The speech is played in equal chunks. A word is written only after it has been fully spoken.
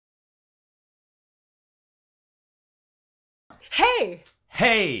Hey!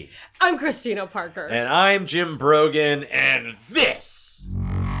 Hey! I'm Christina Parker. And I'm Jim Brogan, and this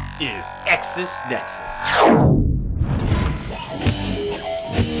is Exus Nexus.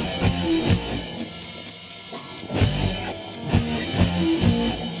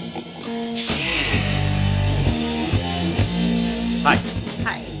 Hi.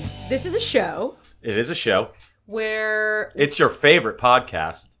 Hi. This is a show It is a show. where... It's your favorite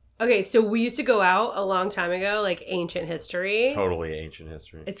podcast. Okay, so we used to go out a long time ago, like ancient history. Totally ancient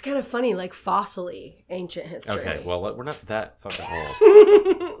history. It's kind of funny, like fossil-y ancient history. Okay, well, we're not that fucking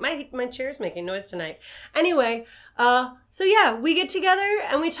old. My chair's making noise tonight. Anyway, so yeah, we get together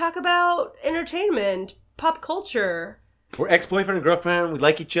and we talk about entertainment, pop culture. We're ex-boyfriend and girlfriend. We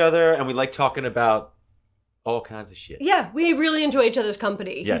like each other, and we like talking about all kinds of shit. Yeah, we really enjoy each other's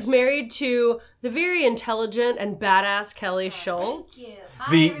company. Yes. He's married to the very intelligent and badass Kelly Schultz. Thank you.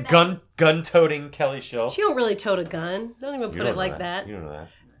 Hi, The everybody. gun-toting Kelly Schultz. She don't really tote a gun. Don't even You put don't it know like that. You don't know that.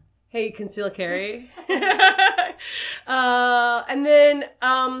 Hey, conceal carry. And then,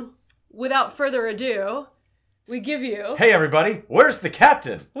 without further ado, we give you... Hey, everybody. Where's the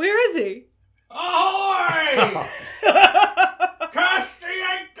captain? Where is he? Ahoy! Cast the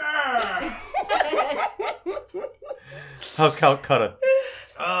anchor! How's Calcutta?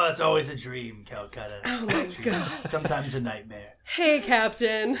 Oh, it's always a dream, Calcutta. Oh my god. Sometimes a nightmare. Hey,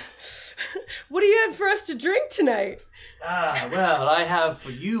 Captain. What do you have for us to drink tonight? Well, I have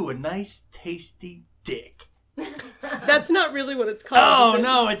for you a nice, tasty dick. That's not really what it's called. Oh, is it?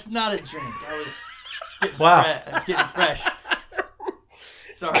 no, it's not a drink. I was getting fresh.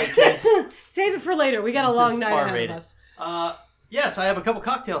 Sorry, kids. Save it for later. We got a This long is night ahead R-rated. of us. Yes, I have a couple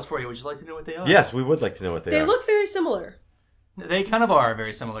cocktails for you. Would you like to know what they are? Yes, we would like to know what they They are. look very similar. They kind of are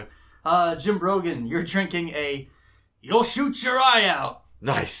very similar. Jim Brogan, you're drinking a You'll Shoot Your Eye Out.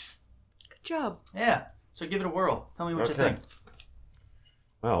 Nice. Good job. Yeah, so give it a whirl. Tell me what you think.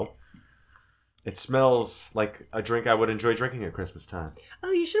 Well, it smells like a drink I would enjoy drinking at Christmas time.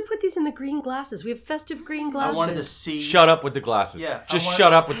 Oh, you should have put these in the green glasses. We have festive green I glasses. wanted to see... Shut up with the glasses. Yeah, Just I want-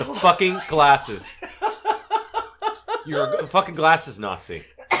 shut up with the fucking glasses. You're a fucking glasses Nazi.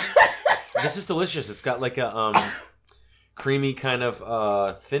 This is delicious. It's got like a creamy kind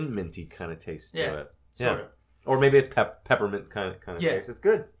of thin minty kind of taste to Yeah, it. sort of. Or maybe it's peppermint kind of Yeah. taste. It's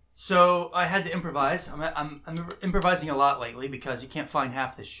good. So I had to improvise. I'm improvising a lot lately because you can't find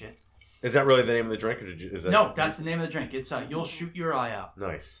half this shit. Is that really the name of the drink, or is that? No, that's the name of the drink. It's You'll Shoot Your Eye Out.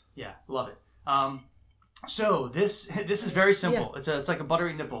 Nice. Yeah, love it. So this is very simple. It's like a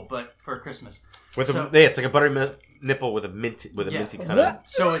buttery nipple, but for Christmas. With So- it's like a buttery nipple with a minty kind of.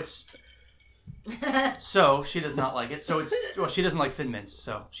 So it's. So she does not like it. So it's she doesn't like Thin Mints.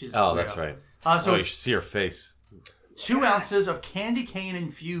 So she's. Oh, weirdo. that's right. So You it's should see her face. 2 ounces of candy cane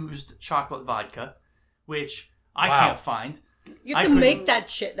infused chocolate vodka, which I Wow. can't find. You have I to couldn't- make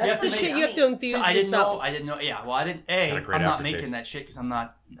that shit. That's have the to shit make- you have to infuse So I didn't yourself. know. I didn't know. Yeah. Well, I didn't. got a great I'm not aftertaste. making that shit because I'm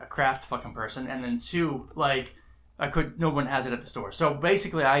not a craft fucking person. And then 2, like, no one has it at the store. So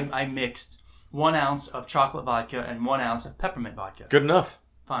basically, I mixed 1 ounce of chocolate vodka and 1 ounce of peppermint vodka. Good enough.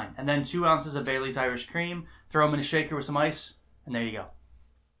 Fine. And then 2 ounces of Bailey's Irish Cream. Throw them in a shaker with some ice, and there you go.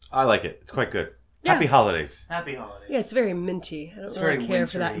 I like it. It's quite good. Yeah. Happy holidays. Happy holidays. Yeah, it's very minty. I don't It's really very care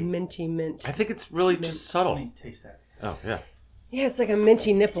for that wintry. minty mint. I think it's really just subtle. Let me taste that. Oh yeah. Yeah, it's like a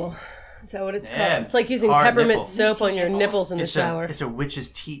minty nipple. Is that what it's Yeah, called? It's like using hard peppermint nipple. soap on your Minty nipples in the It's shower. it's a witch's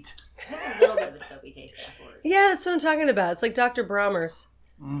teat. That's a little bit of a soapy taste afterwards. Yeah, that's what I'm talking about. It's like Dr. Brahmer's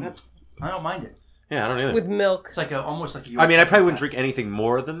I don't mind it. Yeah, I don't either. with milk. It's like almost like. I mean, I probably wouldn't drink anything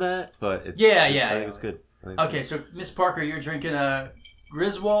more than that, but it's, Yeah, I yeah, think yeah. it's good. I think it's Okay, so Miss Parker, you're drinking a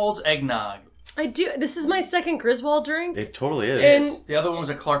Griswold's eggnog. I do. This is my second Griswold drink. good. It totally is. And- The other one was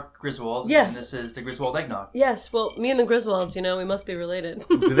a Clark Griswold. Yes. And this is the Griswold eggnog. Yes, well, me and the Griswolds, we must be related.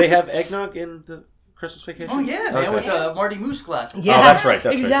 Do they have eggnog in the Christmas vacation? Oh yeah, man, Okay. with the Marty Moose glasses. Yeah, that's right, that's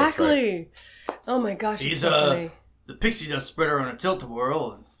right, that's exactly. Oh my gosh, it's He's so funny. the pixie dust spreader on a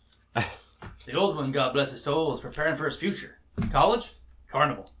tilt-a-whirl. And the old one, God bless his soul, is preparing for his future. College,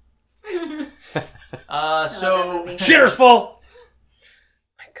 carnival. that So movie. Shitter's full.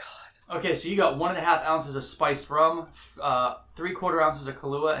 My God. okay, so you got 1.5 ounces of spiced rum, 3/4 ounces of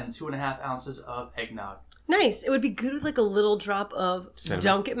Kahlua, and 2.5 ounces of eggnog. Nice. It would be good with like a little drop of Cinnamon.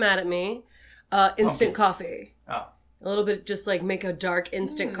 Don't Get Mad at Me, instant coffee. Oh, A little bit, just like make a dark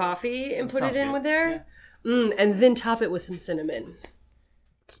instant coffee and That put it sounds in good. with there. And then top it with some cinnamon.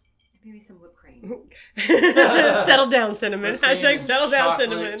 Maybe some whipped cream. Settle down, cinnamon. whipped cream Hashtag and settle down, chocolate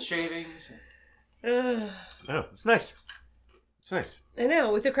cinnamon. Shavings. Ugh. Oh, it's nice. It's nice. I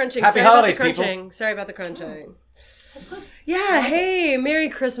know, with the crunching. Happy Sorry holidays, about the people. crunching. Sorry about the crunching. Yeah, hey, Merry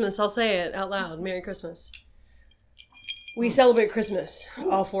Christmas. I'll say it out loud. Merry Christmas. We celebrate Christmas,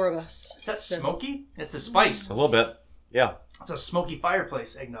 all four of us. Is that So- smoky? It's the spice. A little bit. Yeah. It's a smoky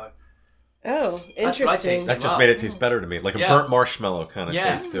fireplace eggnog. Oh, That's what I interesting. taste. That just Wow. made it taste better to me. Like a Yeah. burnt marshmallow kind of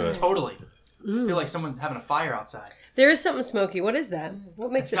Yeah, taste to it. totally. I feel like someone's having a fire outside. There is something smoky. What is that?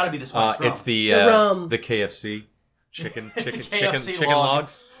 What makes It's it? got to be the spice rum. It's the rum. the KFC chicken It's the chicken KFC chicken log.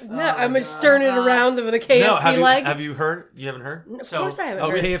 logs. No, I'm just stirring it around with a KFC No, have you, leg. have you heard? You haven't heard? Of So- course I haven't. Oh,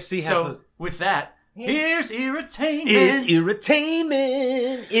 heard. KFC has So a... with that, here's irritainment. It's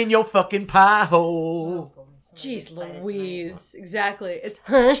irritainment in your fucking pie hole. Jeez Louise. Exactly. It's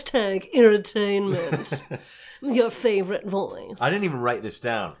hashtag entertainment. Your favorite voice. I didn't even write this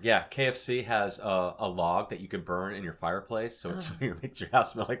down. Yeah, KFC has a log that you can burn in your fireplace, so it makes your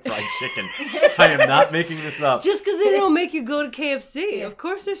house smell like fried chicken. I am not making this up. Just because they don't make you go to KFC. Of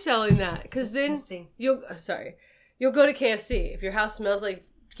course they're selling that. Because then Disgusting. you'll go to KFC. If your house smells like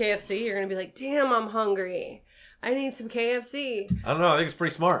KFC, you're going to be like, damn, I'm hungry. I need some KFC. I don't know. I think it's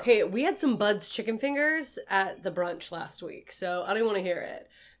pretty smart. Hey, we had some Bud's chicken fingers at the brunch last week, so I don't want to hear it.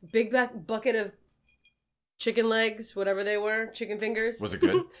 Big bucket of chicken legs, whatever they were, chicken fingers. Was it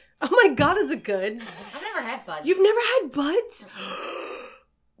good? Oh my God, is it good? I've never had buds. You've never had Bud's?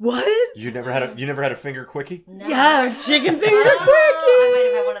 What? You never had a finger quickie? No. Yeah, chicken finger I might have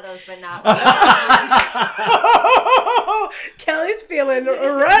quickie. had one of those, but not. Kelly's feeling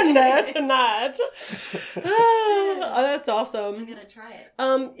run tonight. Oh, that's I'm awesome. gonna try it.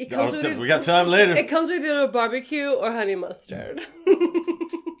 It comes with We got time later. it comes with either barbecue or honey mustard.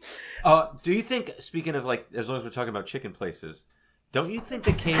 Do you think, speaking of like, as long as we're talking about chicken places, don't you think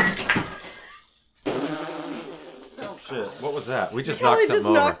the KFC... Shit, what was that? We just knocked Kelly something just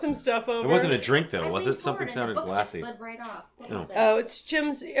over. knocked some stuff over. It wasn't a drink though, I was leaned it? Something forward and sounded the book glassy. Just slid right off. What No. was that? Oh, it's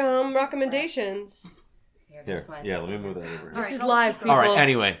Jim's recommendations. Here, that's why I yeah, said let me it. move that over. All here. right, is go, live, keep going. All right. Well-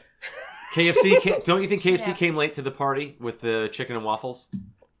 Anyway, KFC. Don't you think KFC Yeah. came late to the party with the chicken and waffles?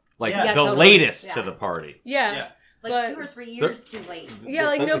 Like Yeah. Yeah, the totally. latest to Yes. the party. Yeah. Yeah. Like But- 2 or 3 years too late. Yeah,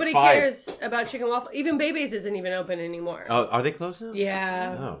 like Like nobody 5. cares about chicken waffle. Even Baby's isn't even open anymore. Oh, are they closed now?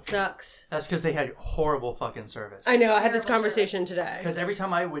 Yeah, Oh. it sucks. That's because they had horrible fucking service. I know. I had this Terrible conversation today. Because every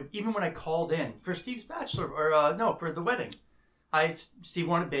time I would, even when I called in for Steve's bachelor, or no, for the wedding, Steve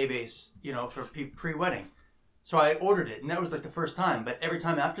wanted Bebe's, for pre-wedding. So I ordered it, and that was like the first time. But every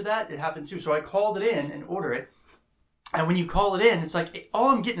time after that, it happened too. So I called it in and order it. And when you call it in, it's like, all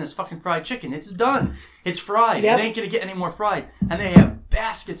I'm getting is fucking fried chicken. It's done. It's fried. Yep. It ain't going to get any more fried. And they have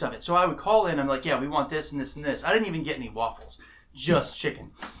baskets of it. So I would call in. I'm like, yeah, we want this and this and this. I didn't even get any waffles. Just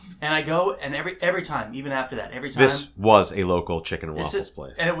chicken. And I go, and every time, even after that, every time. This was a local chicken and This waffles is-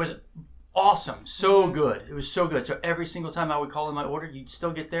 place. And it was awesome. So good. It was so good. So every single time I would call in my order, you'd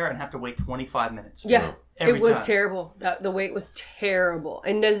still get there and have to wait 25 minutes. Yeah, Every it was time. terrible. The wait was terrible,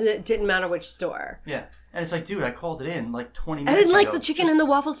 and it didn't matter which store. Yeah. And it's like, dude, I called it in like 20 I minutes didn't like ago. the chicken Just- and the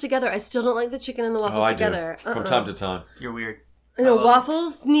waffles together. I still don't like the chicken and the waffles Oh, I together. do. From time to time. You're weird. You know, I love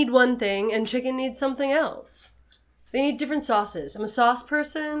waffles need one thing, and chicken needs something else. They need different sauces. I'm a sauce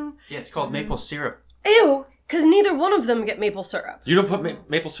person. Yeah, it's called maple syrup. Ew, because neither one of them get maple syrup. You don't put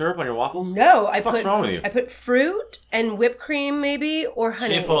maple syrup on your waffles? No, What the fuck's wrong with you? I put fruit and whipped cream, maybe, or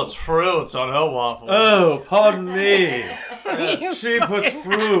honey. fruits on her waffles. Oh, pardon me. She puts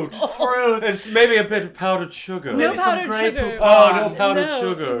fruit. And maybe a bit of powdered sugar. No Maybe some powdered Grey sugar. Oh, no powdered No,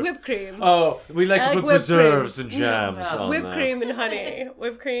 sugar. Whipped cream. Oh, we like I to like put whipped preserves cream. and jams on Whipped that. cream and honey.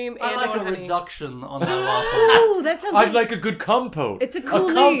 Whipped cream and I like or a honey. reduction on that waffle. Oh, that sounds I'd like a good compote. It's a A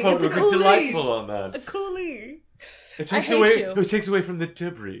coulis. compote It's a would be coulis. delightful on that. a coolie. It takes hate away. you. It takes away from the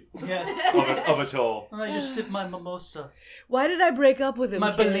debris Yes. of it all. I just sip my mimosa. Why did I break up with him,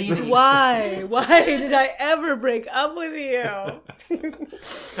 My kids? Bellini. Why? Why did I ever break up with you?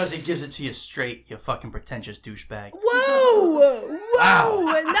 Because he gives it to you straight, you fucking pretentious douchebag. Whoa!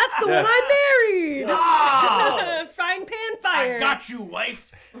 Whoa! And that's the Yes. one I married! Oh! Frying pan fire! you,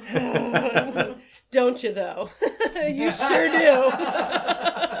 wife. Don't you, though? You sure do.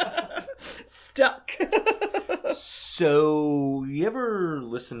 Stuck. So, you ever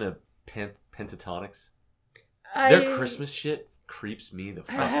listen to Pentatonics? Their Christmas shit creeps me the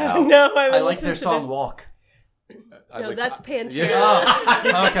fuck out. No, I like their song Walk. No, that's Pantera. Yeah.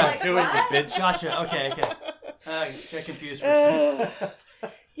 Oh, okay. Like, Do it, you what? bitch. Gotcha. Okay. Got confused for a second.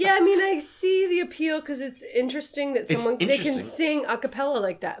 Yeah, I mean, I see the appeal because it's interesting that It's they can interesting. sing a cappella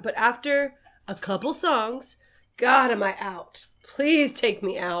like that. But after a couple songs, God, am I out. Please take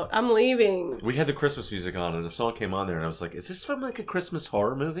me out. I'm leaving. We had the Christmas music on, and a song came on there, and I was like, "Is this from like a Christmas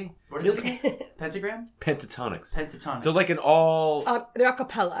horror movie?" What is it? Pentagram? Pentatonics. Pentatonics. They're like an all. They're a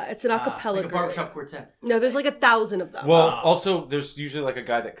cappella. It's an a cappella like a group. barbershop quartet. No, there's like 1,000 of them. Well, also there's usually like a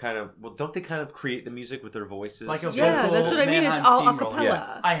guy that kind of don't they kind of create the music with their voices? Like a yeah, vocal that's what I mean. It's Mannheim all a steamroller. cappella.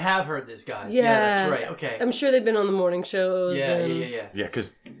 Yeah. I have heard this, guys. Yeah. Yeah, that's right. Okay. I'm sure they've been on the morning shows. Yeah, and... yeah. Yeah,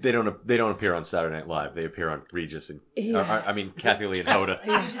 because they don't appear on Saturday Night Live. They appear on Regis and Yeah. I mean Kathy Lee and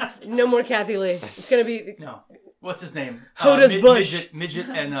Hoda. No more Kathy Lee. It's gonna be. No. What's his name? Hoda's Bush. Midget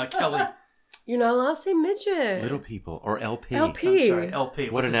and Kelly. You're not allowed to say midget. Little People or LP. LP. I'm sorry, LP.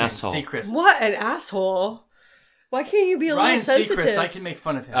 What What's an his asshole. name? Seacrest. What an asshole! Why can't you be a Ryan little sensitive? Seacrest, I can make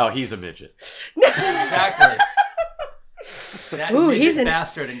fun of him. Oh, he's a midget. Exactly. That Ooh, midget he's an-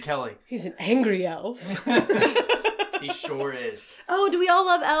 bastard and Kelly. He's an angry elf. He sure is. Oh, do we all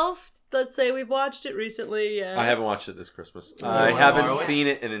love Elf? Let's say we've watched it recently. Yes. I haven't watched it this Christmas. you I wanna haven't borrow it? seen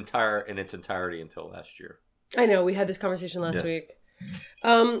it in its entirety until last year. I know we had this conversation last Yes. week.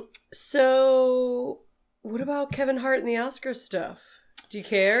 So what about Kevin Hart and the Oscar stuff? Do you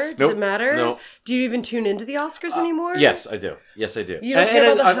care? Does Nope. it matter? No. Do you even tune into the Oscars anymore? Yes, I do. Yes, I do. You don't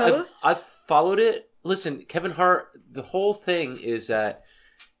care about the I've- host? I've followed it. Listen, Kevin Hart, the whole thing is that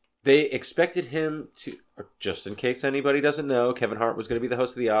they expected him to, just in case anybody doesn't know, Kevin Hart was going to be the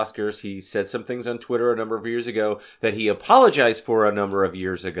host of the Oscars. He said some things on Twitter a number of years ago that he apologized for a number of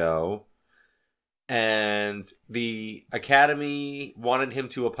years ago. And the Academy wanted him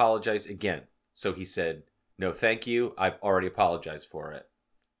to apologize again. So he said, no, thank you. I've already apologized for it.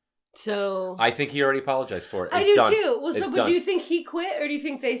 So I think he already apologized for it. I It's do done. too. Well, It's but done. do you think he quit, or do you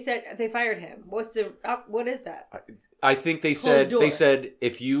think they said they fired him? What is that? I think they Closed door. said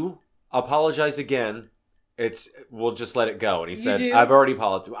if you apologize again, we'll just let it go. And he You said, do? I've already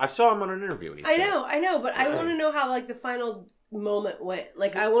apologized. I saw him on an interview. And he I said, know, but I want to know how like the final moment went.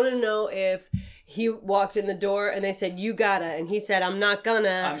 Like I want to know if he walked in the door and they said you gotta, and he said I'm not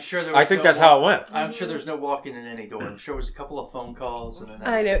gonna. I'm sure there was I think no that's how it went. I'm sure there's no walking in any door. I'm sure it was a couple of phone calls. And then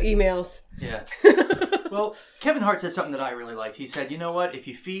I know emails. Yeah. Well, Kevin Hart said something that I really liked. He said, "You know what? If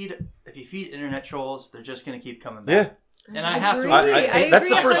you feed internet trolls, they're just going to keep coming back." Yeah. And I have to. agree. I that's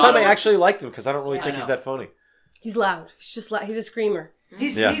the agree. first time I actually liked him because I don't really Yeah, think I he's know. that funny. He's loud. He's just loud. He's a screamer.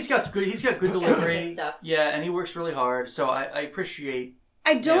 He's Yeah. got good got some delivery. good stuff. Yeah, and he works really hard. So I appreciate.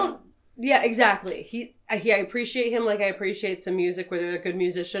 I don't. Yeah, exactly. I appreciate him like I appreciate some music where they're a good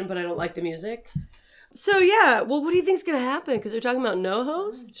musician, but I don't like the music. So yeah, well, what do you think's gonna happen? Because they're talking about no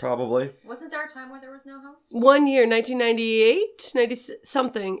host. Probably. Wasn't there a time where there was no host? 1 year, 1998, 90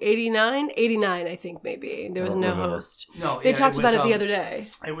 something, 89, I think maybe there was I don't no remember. host. No, They yeah, talked about was, it the other day.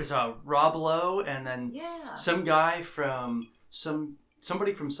 It was Rob Lowe, and then Yeah. some guy from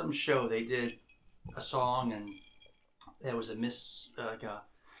somebody from some show. They did a song, and there was a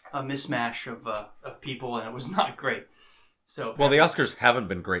mismatch of people, and it was not great. So Well, the Oscars haven't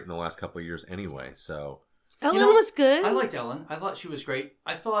been great in the last couple of years anyway, so. Ellen know, was good. I liked Ellen. I thought she was great.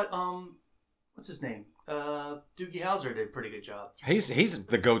 I thought what's his name? Doogie Howser did a pretty good job. He's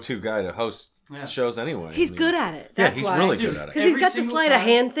the go-to guy to host Yeah. shows anyway. He's I mean, good at it. Yeah, That's he's why. really Dude, good at it. Because he's Every got the single sleight of time.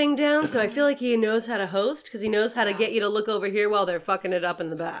 hand thing down, so I feel like he knows how to host because he knows how to get you to look over here while they're fucking it up in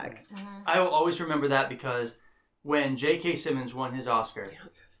the back. I will always remember that because when J.K. Simmons won his Oscar,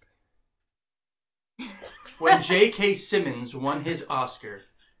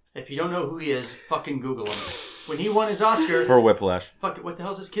 if you don't know who he is, fucking Google him. When he won his Oscar, For Whiplash. fuck, what the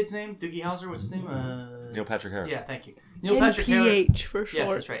hell's his kid's name? Doogie Howser? What's his name? Neil Patrick Harris. Yeah, thank you. Neil Patrick Harris. NPH for short.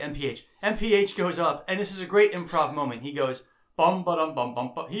 Yes, that's right. MPH. MPH goes up, and this is a great improv moment. He goes, bum ba dum bum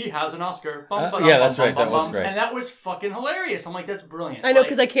bum bum. He has an Oscar. Bum ba dum yeah, bum that's bum right. bum That was bum. great. And that was fucking hilarious. I'm like, that's brilliant. I know Like,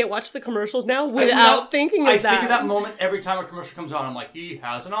 because I can't watch the commercials now I- without thinking of I that. think of that moment every time a commercial comes on. I'm like, he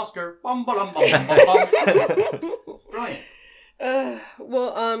has an Oscar. Bum ba dum bum bum bum bum. Brilliant.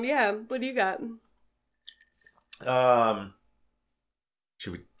 Yeah. What do you got?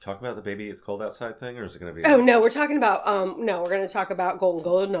 Should we talk about the Baby It's Cold Outside thing, or is it going to be? Oh no, we're talking about we're going to talk about Golden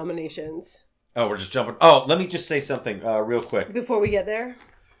Globe nominations Oh, we're just jumping. Oh, let me just say something real quick. before we get there.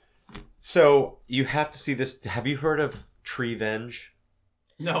 So you have to see this. Have you heard of Treevenge?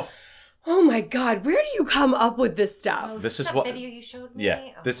 No. Oh my God, where do you come up with this stuff? Oh, This is that what- video you showed me? Yeah,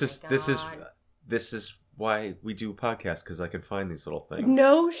 Oh this my is God. this is why we do podcasts, because I can find these little things.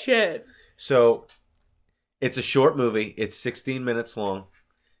 No shit. So it's a short movie. It's 16 minutes long.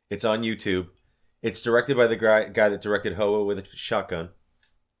 It's on YouTube. It's directed by the guy that directed Hoa with a Shotgun.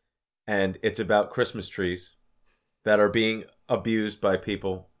 And it's about Christmas trees that are being abused by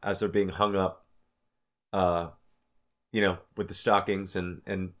people as they're being hung up, with the stockings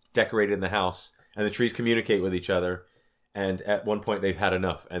and decorated in the house. And the trees communicate with each other. and at one point they've had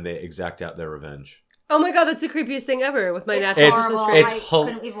enough, and they exact out their revenge. Oh my god, that's the creepiest thing ever with my It's natural horrible. sister. It's I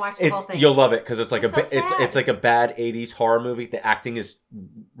couldn't even watch the whole thing. You'll love it because it's like It's so sad. it's like a bad '80s horror movie. The acting is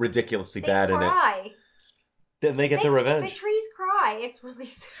ridiculously They bad in it. cry. Then they get their revenge. The trees cry. It's really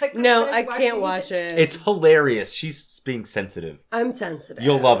sad. No, I can't watch it. It's hilarious. She's being sensitive. I'm sensitive.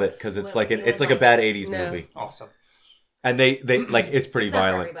 You'll love it because it's Well, like you it's would like a like bad it. '80s No. movie, Awesome. and they like it's pretty It's not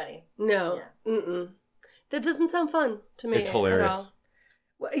for violent. everybody. No. Yeah. Mm-mm. That doesn't sound fun to me. It's hilarious. At all.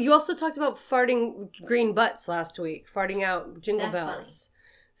 Well, you also talked about farting green butts last week, farting out jingle That's bells.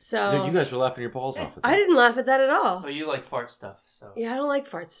 So Dude, you guys were laughing your balls off. At I that. didn't laugh at that at all. Oh, you like fart stuff, so. Yeah, I don't like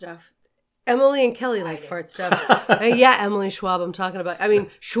fart stuff. Emily and Kelly like do. fart stuff. Yeah, Emily Schwab, I'm talking about. I mean,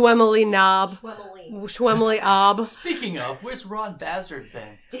 Schwemily Knob. Schwemily Ob. Speaking of, where's Ron Bazzard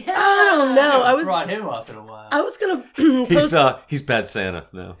been? I don't know. I was brought him up in a while. I was gonna post. He's bad Santa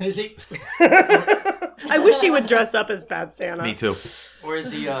now. Is he? I wish he would dress up as Bad Santa. Me too. Or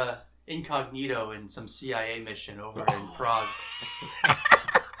is he incognito in some CIA mission over in Prague?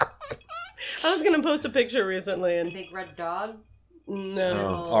 I was gonna post a picture recently, and Big red dog.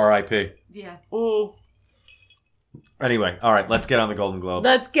 no. Oh, R.I.P. Yeah. Mm. Anyway, all right, let's get on the Golden Globe.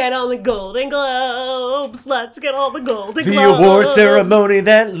 Let's get on the Golden Globes. Let's get on the Golden The Globes. award ceremony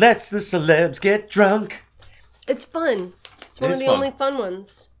that lets the celebs get drunk. It's fun. It's one It of is the fun. only fun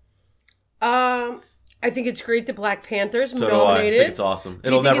ones. I think it's great that Black Panther's So do I. I nominated. think it's awesome. Do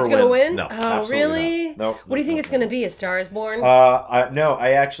you It'll think never it's gonna win? No, Oh, absolutely really? not. No. What do you think it's going to be? A Star is Born? I'm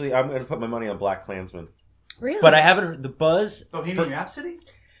going to put my money on Black Klansman. Really? But I haven't heard the buzz Bohemian Rhapsody?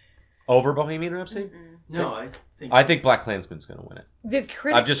 over Bohemian Rhapsody. No, I think. I think Black Klansman's going to win it. The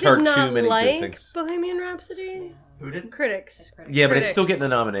critics I've just did heard not too many good like things. Bohemian Rhapsody. Who didn't? Critics. Yeah, but it's still Critics. getting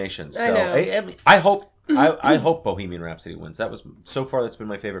the nominations. So I know. I mean, I hope I hope Bohemian Rhapsody wins. That was so far that's been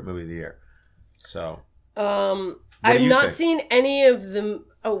my favorite movie of the year. So do I've you not think? seen any of them.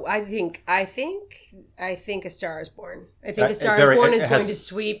 Oh, I think A Star is Born. I think A Star is Born is going to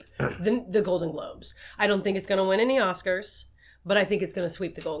sweep the Golden Globes. I don't think it's going to win any Oscars, but I think it's going to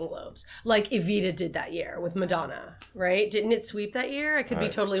sweep the Golden Globes, like Evita did that year with Madonna. Right? Didn't it sweep that year? I could be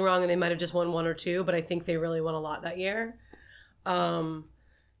totally wrong, and they might have just won one or two, but I think they really won a lot that year.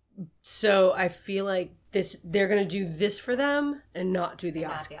 So I feel like they're going to do this for them and not do the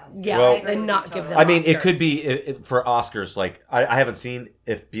not the Oscars. Oscars. Yeah, Well, and not give them I mean, it Oscars. could be for Oscars. Like I haven't seen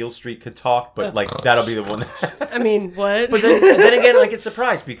If Beale Street Could Talk, but like that'll be the one. I mean, what? But then again, I get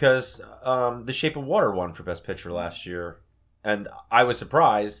surprised because The Shape of Water won for Best Picture last year, and I was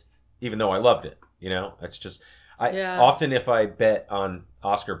surprised, even though I loved it. You know, it's just often if I bet on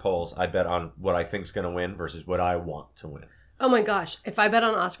Oscar polls, I bet on what I think's going to win versus what I want to win. Oh my gosh! If I bet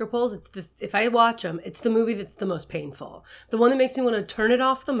on Oscar polls, if I watch them, it's the movie that's the most painful. The one that makes me want to turn it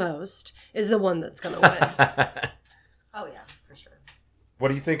off the most is the one that's going to win. Oh yeah, for sure. What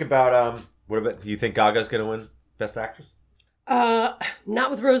do you think about do you think Gaga's going to win Best Actress? Not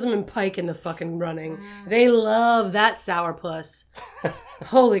with Rosamund Pike in the fucking running. They love that sourpuss.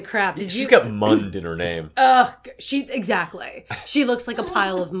 Holy crap! She's got Mund in her name. Ugh, exactly. She looks like a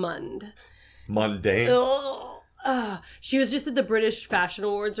pile of mund. Mundane. She was just at the British Fashion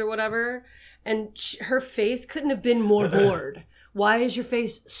Awards or whatever, and her face couldn't have been more bored. Why is your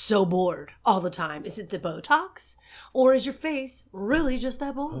face so bored all the time? Is it the Botox? Or is your face really just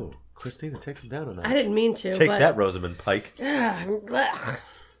that bored? Oh, Christina, take him down a notch. I didn't mean to. Take but, that, Rosamund Pike. Ugh.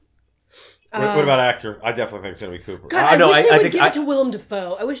 What about actor? I definitely think it's going to be Cooper. God, I wish they would give it to Willem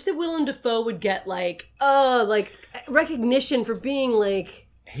Dafoe. I wish that Willem Dafoe would get like recognition for being like...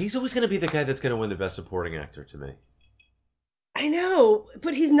 He's always going to be the guy that's going to win the Best Supporting Actor to me. I know,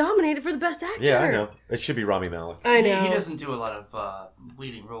 but he's nominated for the Best Actor. Yeah, I know. It should be Rami Malek. I know. He doesn't do a lot of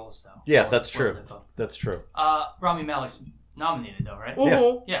leading roles, though. Yeah, that's true. That's true. Rami Malek's nominated, though, right?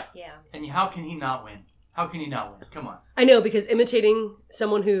 Mhm. Yeah. Yeah. And how can he not win? How can he not win? Come on. I know, because imitating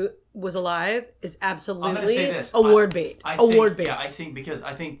someone who was alive is I'm going to absolutely say this. award bait. Award bait. Yeah, I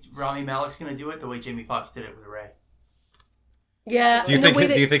think Rami Malek's going to do it the way Jamie Foxx did it with Ray. Yeah. Do you and the think? way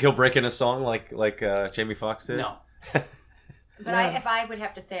that- Do you think he'll break in a song like Jamie Foxx did? No. But if I would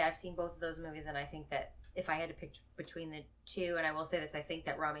have to say, I've seen both of those movies, and I think that if I had to pick between the two, and I will say this, I think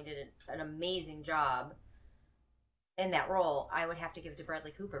that Rami did an amazing job in that role. I would have to give it to Bradley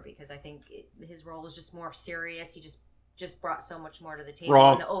Cooper because I think his role was just more serious. He just brought so much more to the table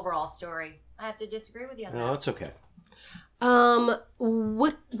Wrong. in the overall story. I have to disagree with you on No, that. that's okay.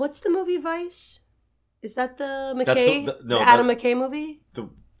 What's the movie Vice? Is that the That's McKay? no, the Adam McKay movie?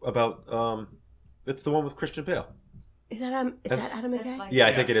 It's the one with Christian Bale. Is that Adam That's McKay? Vice. Yeah,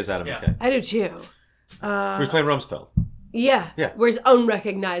 I think it is Adam Yeah. McKay. I do too. He was playing Rumsfeld. Yeah. Yeah. Where he's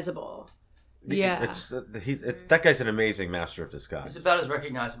unrecognizable. Yeah. It's that guy's an amazing master of disguise. He's about as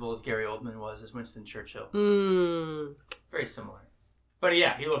recognizable as Gary Oldman was as Winston Churchill. Very similar. But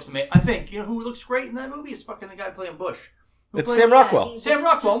yeah, he looks amazing. I think, who looks great in that movie is fucking the guy playing Bush. It's Sam Rockwell. Sam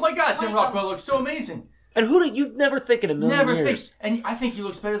Rockwell. Oh my God, Sam Rockwell looks so amazing. And who did you never think in a million years? And I think he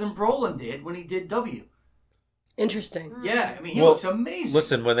looks better than Brolin did when he did W. Interesting. Yeah, I mean, he looks amazing.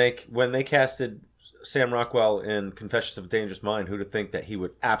 Listen, when they casted Sam Rockwell in Confessions of a Dangerous Mind, who'd have think that he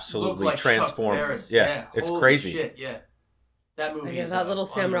would absolutely like transform? Yeah, it's holy crazy. Shit, yeah. That movie is that little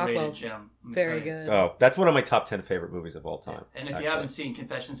Sam Rockwell's gem. Very good. Oh, that's one of my top 10 favorite movies of all time. Yeah. And if you haven't seen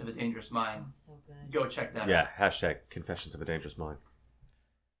Confessions of a Dangerous Mind, so good. Go check that out. Yeah, hashtag Confessions of a Dangerous Mind.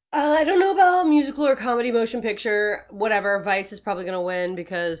 I don't know about musical or comedy motion picture. Whatever. Vice is probably going to win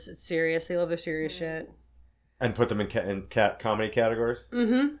because it's serious. They love their serious shit. And put them in comedy categories?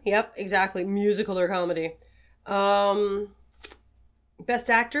 Mm-hmm. Yep, exactly. Musical or comedy. Best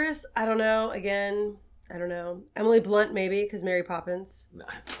actress? I don't know. Again, I don't know. Emily Blunt, maybe, because Mary Poppins.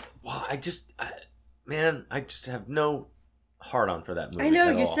 Well, I just have no heart on for that movie. I know,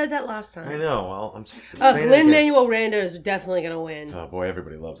 you said that last time. I know. Well, I'm Lin-Manuel Miranda is definitely going to win. Oh, boy,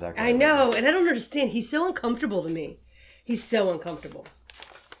 everybody loves that guy. I know, and I don't understand. He's so uncomfortable to me. He's so uncomfortable.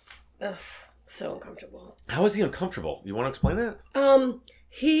 Ugh, so uncomfortable. How is he uncomfortable? You want to explain that?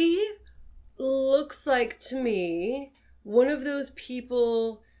 He looks like, to me, one of those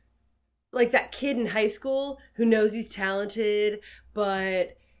people, like that kid in high school who knows he's talented,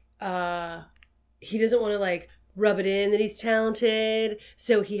 but he doesn't want to, like, rub it in that he's talented,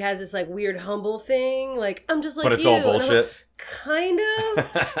 so he has this, like, weird humble thing, like, I'm just like you. But it's all bullshit. Kind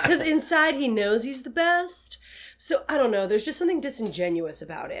of. Because inside he knows he's the best. So, I don't know. There's just something disingenuous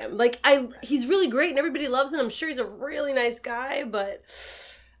about him. Like, he's really great and everybody loves him. I'm sure he's a really nice guy, but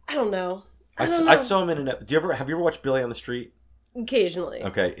I don't know. I saw him in have you ever watched Billy on the Street? Occasionally.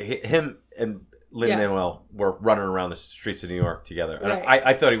 Okay. Him and Lin-Manuel were running around the streets of New York together. And right.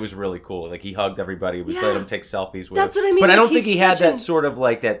 I thought he was really cool. Like, he hugged everybody. He let him take selfies with That's him. what I mean. But like, I don't think he had that sort of,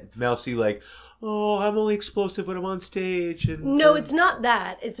 like, that mousy, like, oh, I'm only explosive when I'm on stage. No, it's not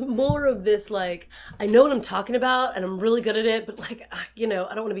that. It's more of this, like, I know what I'm talking about, and I'm really good at it, but, like, I don't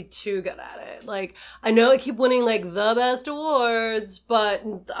want to be too good at it. Like, I know I keep winning, like, the best awards, but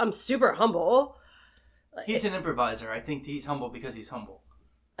I'm super humble. He's an improviser. I think he's humble because he's humble.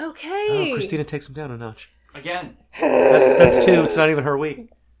 Okay. Oh, Christina takes him down a notch. Again. That's two. It's not even her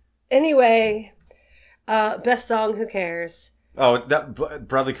week. Anyway, best song, who cares? Oh, that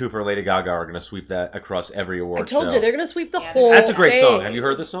Bradley Cooper and Lady Gaga are going to sweep that across every award show. I told you, they're going to sweep the whole That's a great thing. song. Have you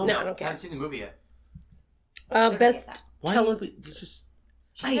heard this song? No, I don't I care. haven't seen the movie yet. Best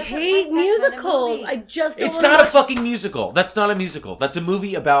I hate like that musicals. kind of I just don't It's wanna not a watch... fucking musical. That's not a musical. That's a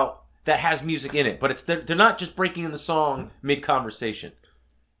movie that has music in it. But they're not just breaking in the song mid-conversation.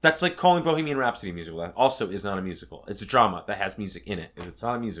 That's like calling Bohemian Rhapsody a musical. That also is not a musical. It's a drama that has music in it. It's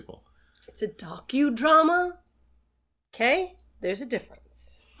not a musical. It's a docudrama. Okay? There's a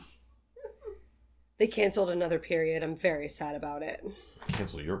difference. They canceled another period. I'm very sad about it.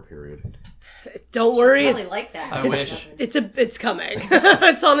 Cancel your period. Don't worry. I really like that. I wish. It's coming.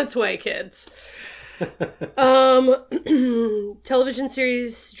 It's on its way, kids. Television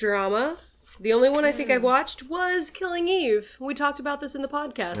series drama. The only one I think I watched was Killing Eve. We talked about this in the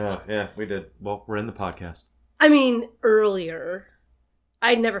podcast. Yeah, we did. Well, we're in the podcast. I mean, earlier.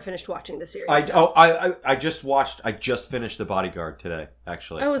 I'd never finished watching the series. I just finished The Bodyguard today,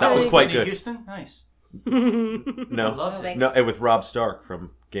 actually. Oh, that was quite good. Houston? Nice. No, I loved it. no, with Rob Stark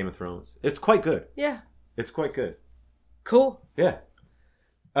from Game of Thrones. It's quite good. Yeah. It's quite good. Cool. Yeah.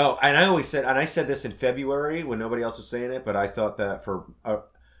 Oh, and I said this in February when nobody else was saying it, but I thought that for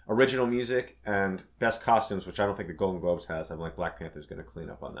original music and best costumes, which I don't think the Golden Globes has, I'm like, Black Panther's going to clean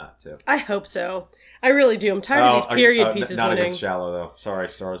up on that too. I hope so. I really do. I'm tired of these period pieces not winning. Against Shallow though. Sorry,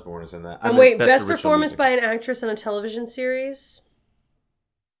 Star is Born is in that. And wait, best performance by an actress in a television series?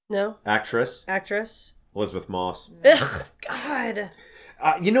 No. Actress. Elizabeth Moss. Ugh, God.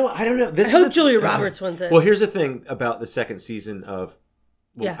 I don't know. I hope Julia Roberts wins it. Well, here's the thing about the second season of.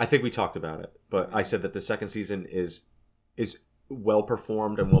 Well, yeah. I think we talked about it, but I said that the second season is well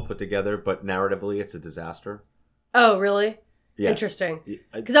performed and well put together, but narratively it's a disaster. Oh, really? Yeah. Interesting.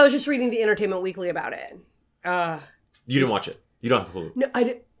 Because I was just reading the Entertainment Weekly about it. You didn't watch it. You don't have Hulu. No,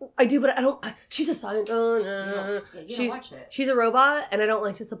 I do, but I don't. She's a silent. You don't watch it. She's a robot, and I don't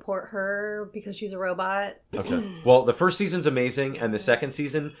like to support her because she's a robot. Okay. Well, the first season's amazing, and the second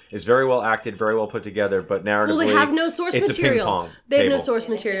season is very well acted, very well put together, but narratively, well, they have no source it's material. A ping pong they have table. no source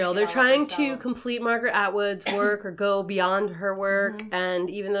material. They're trying to themselves. complete Margaret Atwood's work or go beyond her work, and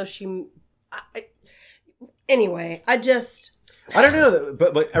even though anyway, I don't know,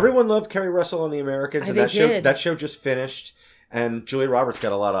 but everyone loved Kerry Russell on The Americans, and that show just finished. And Julia Roberts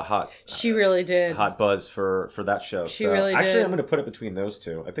got a lot of She really did. Hot buzz for that show. She really did. Actually, I'm going to put it between those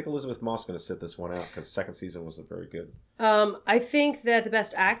two. I think Elizabeth Moss is going to sit this one out because the second season wasn't very good. I think that the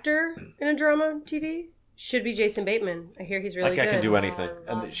best actor in a drama TV should be Jason Bateman. I hear he's really good. I can do anything.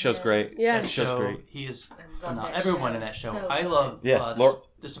 And the show's great. Yeah. The show's great. He is phenomenal. Everyone in that show. So I love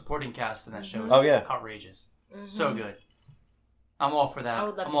the supporting cast in that show. Is outrageous. Mm-hmm. So good. I'm all for that. I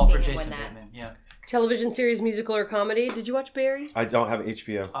would love I'm to all see for him Jason win that. Bateman. Yeah. Television series, musical, or comedy? Did you watch Barry? I don't have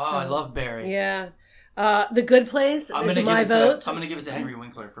HBO. Oh, I love Barry. Yeah. The Good Place is my vote. I'm going to give it to Henry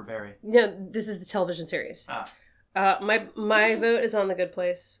Winkler for Barry. No, this is the television series. My vote is on The Good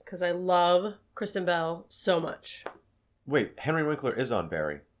Place because I love Kristen Bell so much. Wait, Henry Winkler is on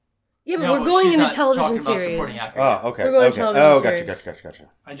Barry. Yeah, but we're going into television series. Oh, okay. We're going television series. Gotcha.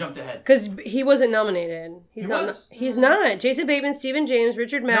 I jumped ahead because he wasn't nominated. He's not. Jason Bateman, Stephen James,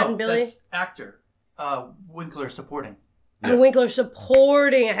 Richard Madden, Billy. That's actor. Winkler supporting. Yeah. Winkler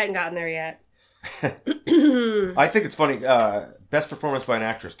supporting. I hadn't gotten there yet. I think it's funny. Best performance by an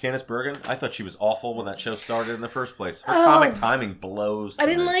actress, Candice Bergen. I thought she was awful when that show started in the first place. Her comic timing blows. I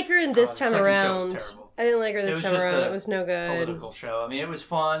didn't like her in this time around. I didn't like her this time around. It was no good. Political show. I mean, it was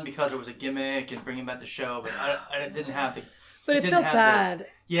fun because it was a gimmick and bringing back the show, but I didn't have the. But it felt bad.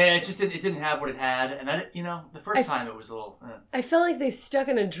 It didn't have what it had, and the first time it was a little. I felt like they stuck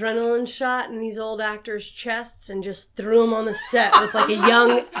an adrenaline shot in these old actors' chests and just threw them on the set with like a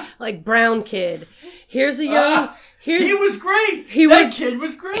young, like brown kid. Here's a young. He was great. That kid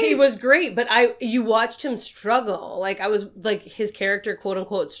was great. He was great, but you watched him struggle. Like I was like his character, quote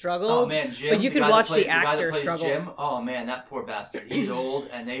unquote, struggled. Oh man, Jim. But you could watch the actor struggle. Jim, oh man, that poor bastard. He's old,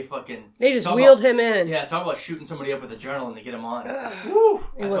 and they just wheeled him in. Yeah, talk about shooting somebody up with adrenaline to get him on. Woo,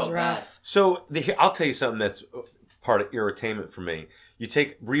 it was rough. Bad. So I'll tell you something that's part of irritainment for me. You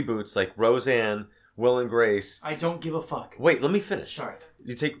take reboots like Roseanne, Will and Grace. I don't give a fuck. Wait, let me finish. Sorry.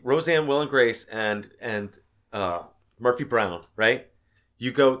 You take Roseanne, Will and Grace, and Murphy Brown, right?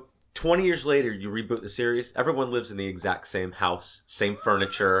 You go 20 years later, you reboot the series. Everyone lives in the exact same house, same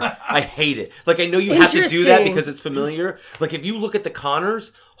furniture. I hate it. Like, I know you have to do that because it's familiar. Like, if you look at the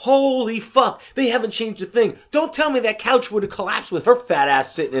Connors, holy fuck, they haven't changed a thing. Don't tell me that couch would have collapsed with her fat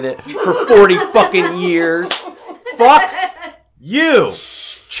ass sitting in it for 40 fucking years. Fuck you.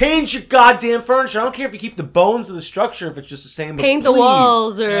 Change your goddamn furniture. I don't care if you keep the bones of the structure, if it's just the same. Paint the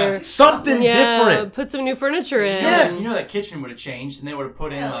walls or something different. Put some new furniture in. Yeah, that kitchen would have changed, and they would have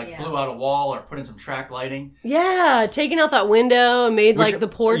put in blew out a wall or put in some track lighting. Yeah, taking out that window and made the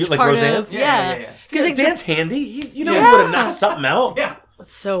porch part Roseanne? of. Yeah. Because Dan's handy. You know, he would have knocked something out. Yeah.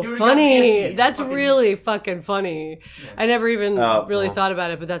 That's so funny. That's really fucking funny. Yeah. I never even really thought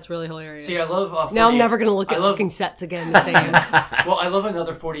about it, but that's really hilarious. See, I love... now I'm never going to look at fucking sets again the same. Well, I love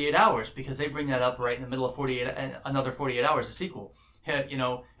Another 48 Hours because they bring that up right in the middle of Another 48 Hours, the sequel.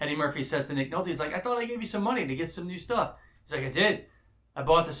 Eddie Murphy says to Nick Nolte, he's like, I thought I gave you some money to get some new stuff. He's like, I did. I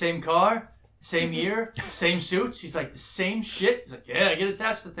bought the same car, same year, same suits. He's like, the same shit. He's like, yeah, I get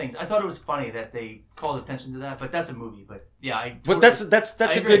attached to things. I thought it was funny that they called attention to that, but that's a movie. But yeah, but that's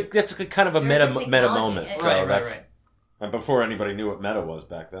a good kind of a meta moment. It. So right. And before anybody knew what meta was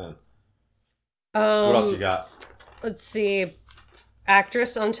back then. What else you got? Let's see.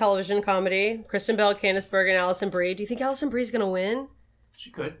 Actress on television comedy: Kristen Bell, Candice Bergen, Alison Brie. Do you think Alison Brie's gonna win?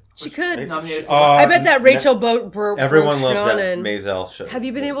 She could. She could. Nominated for I bet that Rachel everyone loves that Maisel show. Have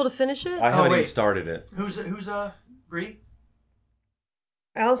you been able to finish it? I haven't even started it. Who's Brie?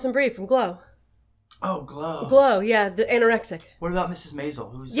 Alison Brie from Glow. Oh, Glow. Glow, yeah, the anorexic. What about Mrs.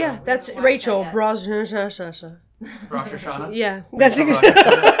 Maisel? Who's that's Rachel. Rosh Hashanah? Yeah, that's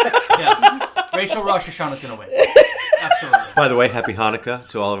yeah. Rachel Rosh Hashanah's gonna win. Absolutely. By the way, happy Hanukkah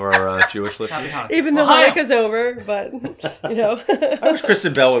to all of our Jewish listeners. Even though Hanukkah's over, but I wish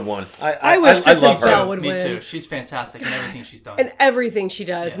Kristen Bell would win. I wish Kristen Bell would win. Me too. She's fantastic in everything she's done. And everything she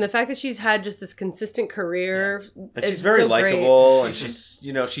does, and the fact that she's had just this consistent career, and she's very likable, and she's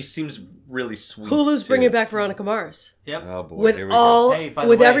she seems really sweet. Hulu's bringing back Veronica Mars. Yep. Oh boy.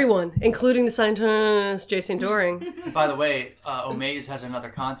 With everyone, including the Scientologist Jason Doring. By the way, Omaze has another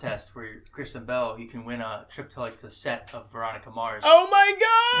contest where Kristen Bell, you can win a trip to the set of Veronica Mars. Oh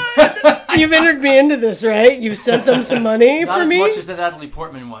my God! You've entered me into this, right? You've sent them some money for me. Not as much as the Natalie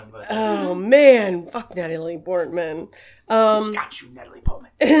Portman one, but. Oh man, fuck Natalie Portman. Got you, Natalie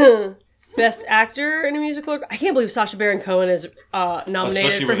Portman. Best actor in a musical. I can't believe Sacha Baron Cohen is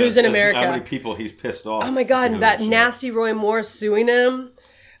nominated for Who's in America. How many people he's pissed off? Oh my God, that nasty Roy Moore suing him.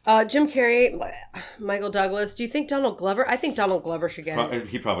 Jim Carrey, Michael Douglas. Do you think Donald Glover? I think Donald Glover should get it.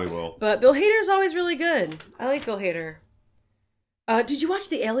 He probably will. But Bill Hader's always really good. I like Bill Hader. Did you watch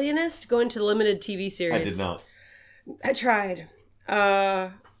The Alienist? Go into the limited TV series. I did not. I tried.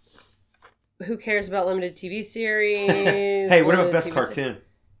 Who cares about limited TV series? Hey, what about best cartoon?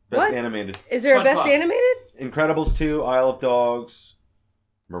 Best animated. Is there a best animated? Incredibles 2, Isle of Dogs,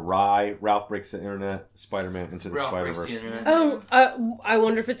 Mirai, Ralph Breaks the Internet, Spider-Man Into the Spider-Verse. Oh, I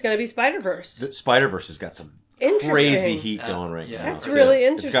wonder if it's going to be Spider-Verse. The Spider-Verse has got some crazy heat going right now. That's really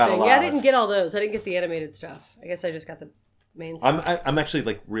interesting. Yeah, I didn't get all those. I didn't get the animated stuff. I guess I just got the main stuff. I'm actually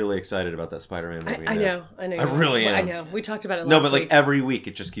like really excited about that Spider-Man movie. I know. I really am. I know. We talked about it last week. No, but like every week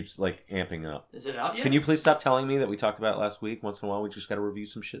it just keeps like amping up. Is it out yet? Can you please stop telling me that we talked about it last week? Once in a while we just got to review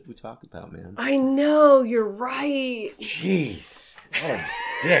some shit we talked about, man. I know. You're right. Jeez. What a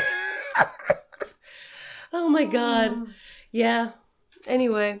dick. Oh my God. Yeah.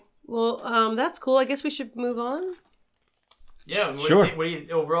 Anyway. Well, that's cool. I guess we should move on. Yeah. Sure. What do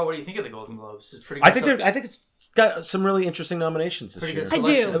you think of the Golden Globes? It's pretty good. I think it's got some really interesting nominations this year. I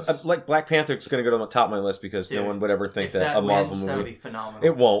do. Like Black Panther, it's going to go to the top of my list because no one would ever think that a Marvel movie. That would be phenomenal.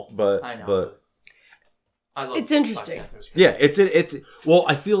 It won't, but I know. But I love it's interesting. Yeah, it's well,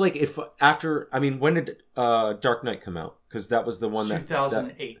 I feel like if after when did Dark Knight come out? Because that was the one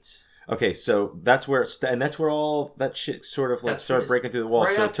 2008. Okay, so that's where that's where all that shit sort of like started breaking through the wall.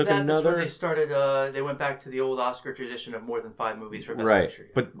 Right so it took that's another. when they started. They went back to the old Oscar tradition of more than 5 movies for Best Picture.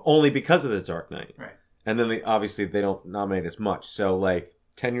 But only because of the Dark Knight. Right. And then they don't nominate as much. So like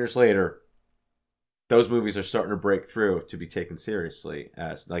 10 years later, those movies are starting to break through to be taken seriously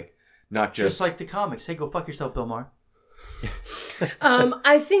as like not just like the comics. Hey, go fuck yourself, Bill Maher.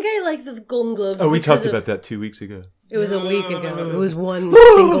 I think I like the Golden Globes. Oh, we talked about that 2 weeks ago. It was a week ago. It was one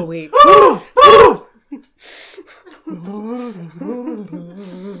single week. All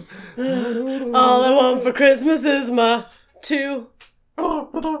I want for Christmas is my 2.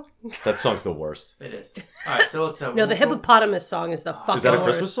 That song's the worst. It is. All right, so let's. No, the hippopotamus song is the fucking worst. Is that a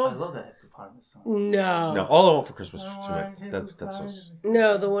Christmas song? I love that hippopotamus song. No, All I want for Christmas is 2 minutes. That's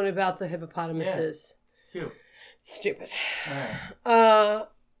no, the one about the hippopotamuses. Yeah. Cute. Stupid. All right.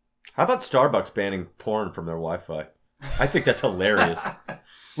 How about Starbucks banning porn from their Wi-Fi? I think that's hilarious.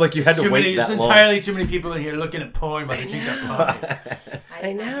 Like you had to wait that long. There's entirely too many people in here looking at porn while they drink their coffee.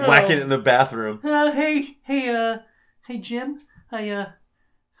 I know. Whacking it in the bathroom. Hey, Jim.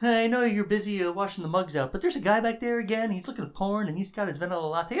 I know you're busy washing the mugs out, but there's a guy back there again. He's looking at porn and he's got his vanilla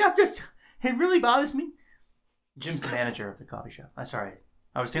latte. It really bothers me. Jim's the manager of the coffee shop. I'm sorry.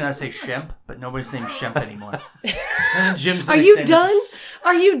 I was going to say Shemp, but nobody's named Shemp anymore. Jim's the Are you done?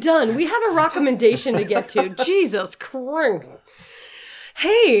 Are you done? We have a recommendation to get to. Jesus Christ.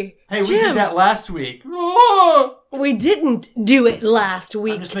 Hey, Jim. We did that last week. Oh! We didn't do it last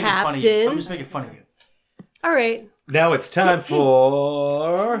week, Captain. I'm just making fun of you. All right. Now it's time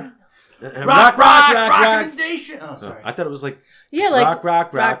for rock recommendation. Oh, sorry. I thought it was like rock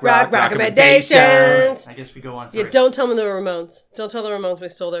recommendations. I guess we go on. Yeah, don't tell them the Ramones. Don't tell the Ramones we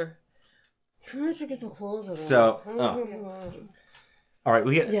stole their. So, all right,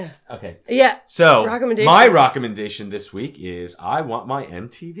 we get okay. Yeah. So my recommendation this week is I Want My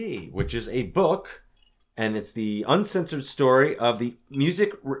MTV, which is a book. And it's the uncensored story of the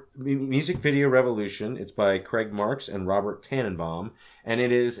music video revolution. It's by Craig Marks and Robert Tannenbaum, and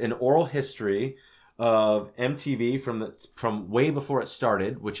it is an oral history of MTV from way before it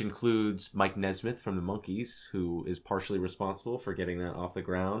started, which includes Mike Nesmith from the Monkees, who is partially responsible for getting that off the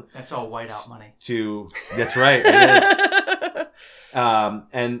ground. That's all whiteout money. That's right, it is.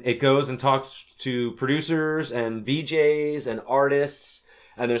 And it goes and talks to producers and VJs and artists.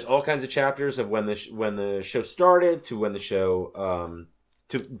 And there's all kinds of chapters of when the show started to when the show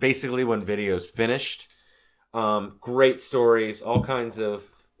to basically when videos finished. Great stories, all kinds of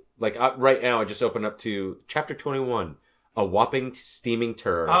right now I just opened up to chapter 21, A Whopping Steaming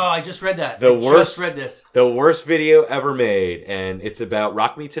Turd. Oh, I just read that. Just read this. The worst video ever made, and it's about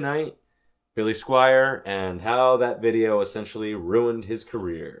Rock Me Tonight, Billy Squier, and how that video essentially ruined his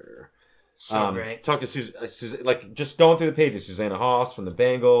career. So great. Talked to just going through the pages. Susanna Hoffs from the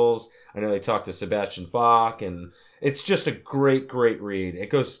Bangles. I know they talked to Sebastian Bach, and it's just a great, great read. It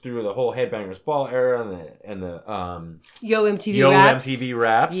goes through the whole Headbangers Ball era and the Yo MTV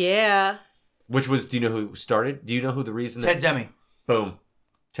Raps. Yeah. Which was? Do you know who started? Do you know who the reason? Ted Demme. Boom.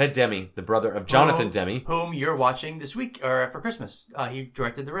 Ted Demme, the brother of Jonathan Demme, whom you're watching this week or for Christmas. He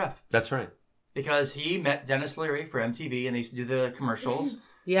directed The Ref. That's right. Because he met Dennis Leary for MTV, and they used to do the commercials.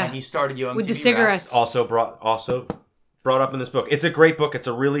 Yeah, and he started UMTV with the cigarettes. Raps. Also brought up in this book. It's a great book. It's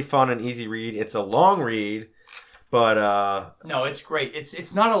a really fun and easy read. It's a long read, But no, it's great.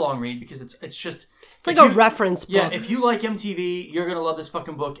 It's not a long read because it's just it's like a reference book. Yeah, if you like MTV, you're gonna love this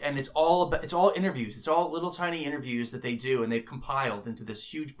fucking book, and it's all interviews. It's all little tiny interviews that they do, and they've compiled into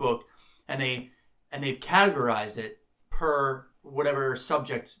this huge book, and they've categorized it per whatever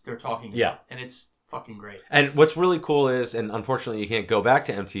subject they're talking about. Yeah, and it's fucking great. And what's really cool is, and unfortunately you can't go back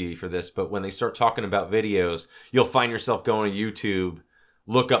to MTV for this, but when they start talking about videos, you'll find yourself going to YouTube,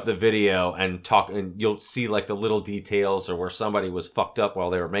 look up the video, and talk, and you'll see like the little details or where somebody was fucked up while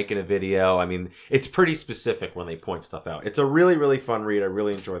they were making a video. I mean, it's pretty specific when they point stuff out. It's a really, really fun read. I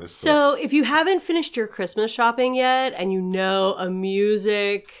really enjoy this. So if you haven't finished your Christmas shopping yet, and you know a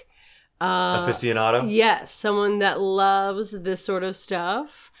music aficionado, yes, someone that loves this sort of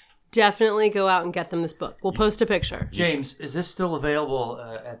stuff, definitely go out and get them this book. We'll post a picture. James, is this still available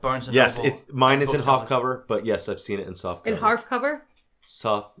at Barnes & Noble? Yes, mine is in hardcover, but yes, I've seen it in softcover. In hardcover?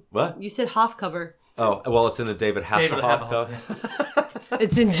 What? You said Hofcover. Oh, well, it's in the David Hasselhoff cover.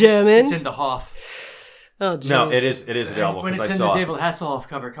 It's in German. It's in the Hoff. Oh, geez. No, it is available. When it's in the David Hasselhoff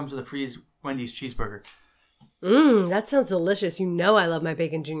cover, it comes with a free Wendy's cheeseburger. That sounds delicious. You know I love my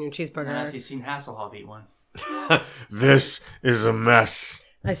Bacon Jr. cheeseburger. And I've actually seen Hasselhoff eat one. This is a mess.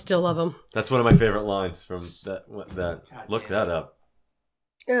 I still love them. That's one of my favorite lines from that. God, look that up.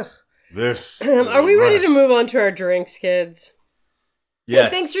 Ugh. This. Are we ready to move on to our drinks, kids?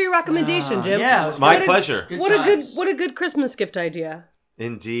 Yes. Hey, thanks for your recommendation, Jim. Yeah, it was my pleasure. What a good Christmas gift idea.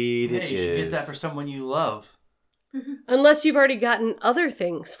 Indeed, it you should is. get that for someone you love. Unless you've already gotten other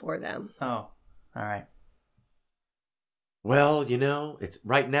things for them. Oh, all right. Well, it's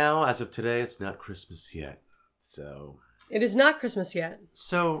right now, as of today, it's not Christmas yet. So it is not Christmas yet.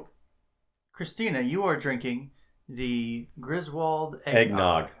 So, Christina, you are drinking the Griswold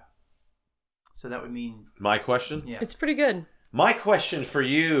eggnog. So that would mean my question? Yeah. It's pretty good. My question for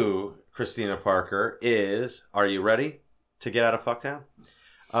you, Christina Parker, is: are you ready to get out of Fucktown?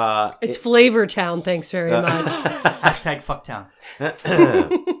 It's Flavor Town. Thanks very much. Hashtag Fucktown.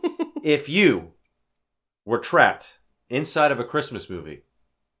 If you were trapped inside of a Christmas movie,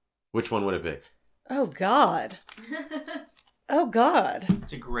 which one would it be? Oh, God. Oh, God.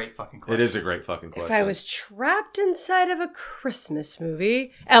 It's a great fucking question. It is a great fucking question. If I was trapped inside of a Christmas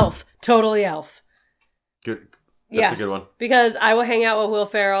movie, Elf. Totally Elf. Good. That's a good one. Because I will hang out with Will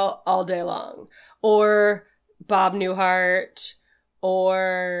Ferrell all day long. Or Bob Newhart.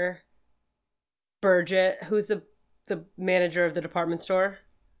 Or Burgett. Who's the manager of the department store?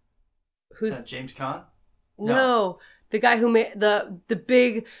 Who's James Caan? No. The guy who made the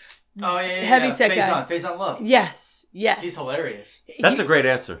big heavyset guy. Faison Love. Yes. He's hilarious. That's a great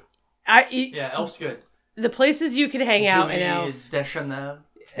answer. Elf's good. The places you can hang out in Elf.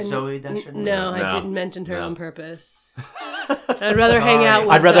 Zoe Deschanel. No, I didn't mention her on purpose. I'd rather hang out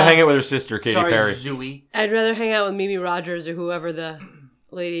with... I'd rather hang out with her sister, Katy Perry. Zoe. I'd rather hang out with Mimi Rogers or whoever the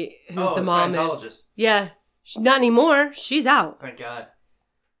lady who's the mom is. Yeah. Not anymore. She's out. Thank God.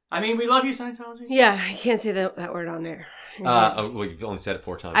 I mean, we love you, Scientology. Yeah, I can't say that word on there. Well, you've only said it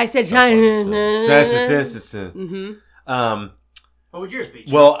 4 times. I said What would yours be?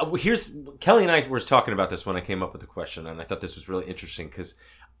 Well, Kelly and I were talking about this when I came up with the question, and I thought this was really interesting because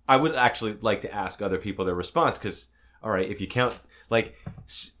I would actually like to ask other people their response. Because, all right, if you count,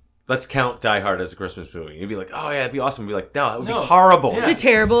 let's count Die Hard as a Christmas movie. You'd be like, oh yeah, it'd be awesome. You'd be like, no, that would be horrible. It's a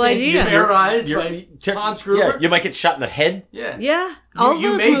terrible idea. Terrorized by Hans Gruber. Yeah, you might get shot in the head. Yeah. Yeah. All you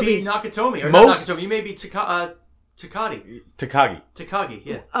those may movies. be Nakatomi. Or Most. not Nakatomi. You may be Takagi. Takagi,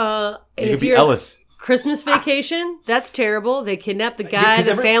 yeah. And you if could be you're Ellis. Christmas Vacation, that's terrible. They kidnap the guy.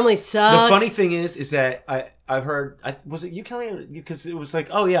 The family sucks. The funny thing is that I've heard. Was it you, Kelly? Because it was like,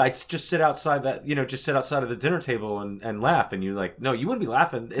 oh yeah, I'd just sit outside of the dinner table and laugh. And you're like, no, you wouldn't be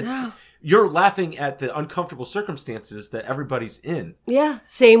laughing. You're laughing at the uncomfortable circumstances that everybody's in. Yeah.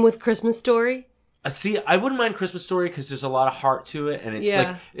 Same with Christmas Story. See, I wouldn't mind Christmas Story because there's a lot of heart to it, and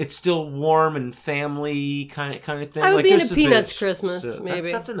it's it's still warm and family kind of thing. I would be in a Peanuts Christmas, so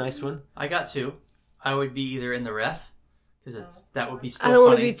maybe. That's a nice one. I got 2. I would be either in The Ref, because that would be still funny. I don't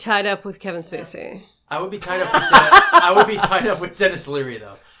want to be tied up with Kevin Spacey. I would be tied up with I would be tied up with Dennis Leary,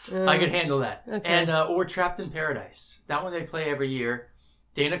 though. I could handle that. Okay. And or Trapped in Paradise. That one they play every year.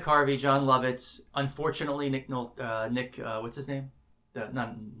 Dana Carvey, John Lovitz. Unfortunately, Nick, what's his name?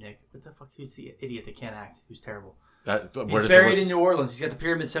 Not Nick. What the fuck? Who's the idiot that can't act? Who's terrible? He's buried in New Orleans. He's got the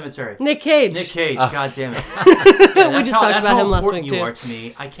Pyramid Cemetery. Nick Cage. God damn it. We just talked about him last week, too. You are to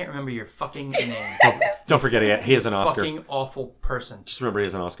me. I can't remember your fucking name. Don't forget, he has an Oscar. Fucking awful person. Just remember he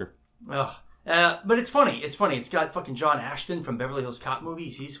has an Oscar. Ugh. But it's funny. It's funny. It's got fucking John Ashton from Beverly Hills Cop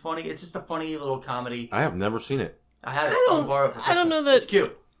movies. He's funny. It's just a funny little comedy. I have never seen it. I had it on borrow for Christmas. I don't know that... It's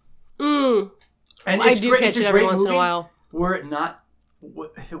cute. And I do catch it every once in a while. Were it not,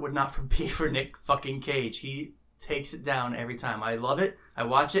 if it would not be for Nick fucking Cage, he takes it down every time. I love it. I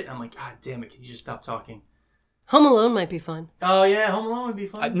watch it. And I'm like, God damn it! Can you just stop talking? Home Alone might be fun. Oh yeah, Home Alone would be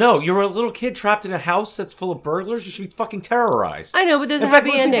fun. No, you're a little kid trapped in a house that's full of burglars. You should be fucking terrorized. I know, but there's a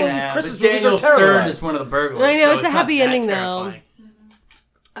happy ending. Yeah, but Daniel Stern is one of the burglars. I know, so it's a happy ending though.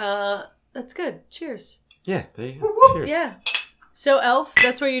 That's good. Cheers. Yeah, there you go. Cheers. Yeah. So Elf,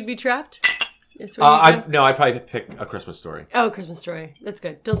 that's where you'd be trapped? I'd probably pick A Christmas Story. Oh, Christmas Story. That's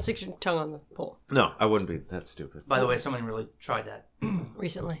good. Don't stick your tongue on the pole. No, I wouldn't be. That's stupid. By the way, someone really tried that.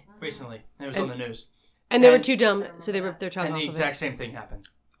 Recently. It was on the news. And they were too dumb, so they ripped their tongue off. And the exact same thing happened.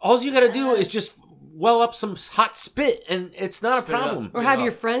 All you got to do is just well up some hot spit, and it's not a problem. Or have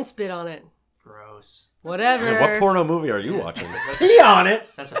your friend spit on it. Gross. Whatever. Yeah, what porno movie are you watching? Pee on it.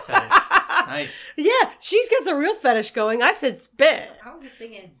 That's a fetish. Nice. Yeah, she's got the real fetish going. I said spit. I was just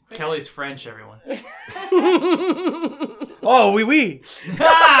thinking spit. Kelly's French, everyone. Oh, oui.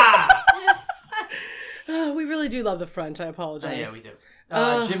 We really do love the French. I apologize. Yeah, we do.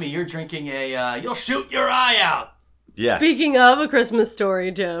 Jimmy, you're drinking a you'll shoot your eye out. Yes. Speaking of A Christmas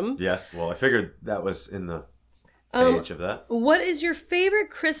Story, Jim. Yes, well, I figured that was in the page of that. What is your favorite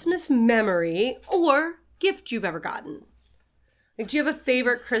Christmas memory or gift you've ever gotten? Like, do you have a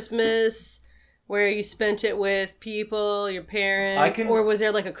favorite Christmas where you spent it with people, your parents? Or was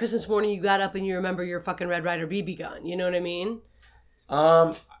there like a Christmas morning you got up and you remember your fucking Red Ryder BB gun? You know what I mean?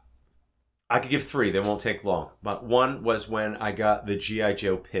 I could give 3. They won't take long. But one was when I got the G.I.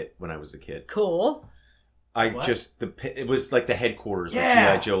 Joe pit when I was a kid. Cool. It was like the headquarters that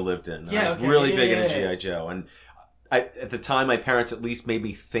G.I. Joe lived in. Yeah, I was really big into G.I. Joe. And at the time, my parents at least made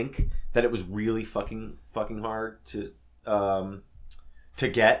me think that it was really fucking hard to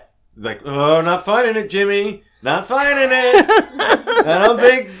get. Like, oh, not finding it, Jimmy. Not finding it. I don't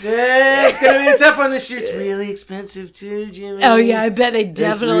think it's going to be a tough one this year. It's really expensive too, Jimmy. Oh, yeah, I bet they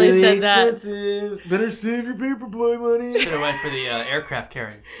definitely it's really said expensive. That. Better save your paperboy money. Should have went for the aircraft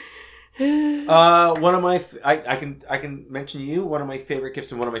carriers. One of my I can mention you. One of my favorite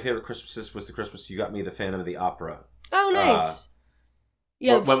gifts and one of my favorite Christmases was the Christmas you got me the Phantom of the Opera. Oh, nice.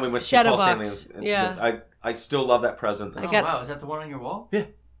 Yeah, when we went to Paul Stanley. Yeah, I still love that present. Wow, is that the one on your wall? Yeah.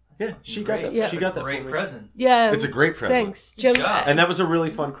 Yeah, she got that. Yeah. She got that great present. Yeah, it's a great present. Thanks, Jim. And that was a really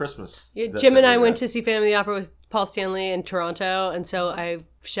fun Christmas. Yeah, Jim and I went to see Phantom of the Opera with Paul Stanley in Toronto, and so I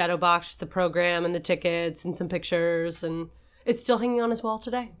shadow boxed the program and the tickets and some pictures, and it's still hanging on his wall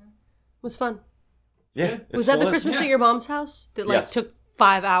today. It was fun. Yeah, was that the Christmas at your mom's house that took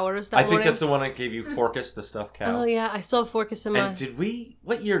 5 hours? That morning? I think that's the one I gave you, Forcus, the stuffed cow. Oh yeah, I still have Forcus in my. And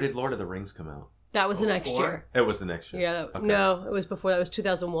what year did Lord of the Rings come out? That was the next year. It was the next year. Yeah, okay. No, it was before. That was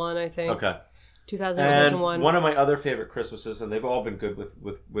 2001, I think. Okay. 2001. And one of my other favorite Christmases, and they've all been good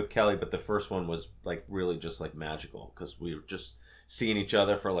with Kelly, but the first one was like really just like magical because we were just seeing each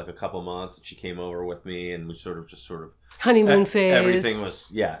other for like a couple months, and she came over with me, and we sort of honeymoon phase. Everything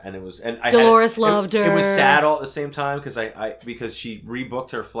was and it was, and Dolores loved her. It was sad all at the same time because because she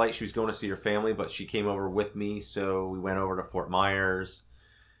rebooked her flight. She was going to see her family, but she came over with me, so we went over to Fort Myers,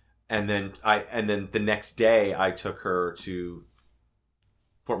 and then the next day I took her to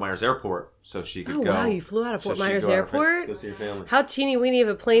Fort Myers Airport so she could go. Oh wow, you flew out of Fort Myers Airport? Go see your family. How teeny weeny of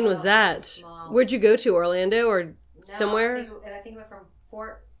a plane was that? Where'd you go to? Orlando or somewhere? I think it went from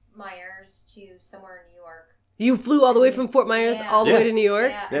Fort Myers to somewhere in New York. You flew all the way from Fort Myers all the way to New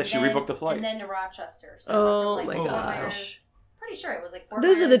York? Yeah, she rebooked the flight. And then to Rochester. So oh my gosh. Pretty sure it was like Fort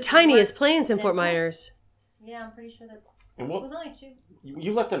Those Myers, are the tiniest planes in Fort Myers. Yeah, I'm pretty sure that's... And what, it was only 2.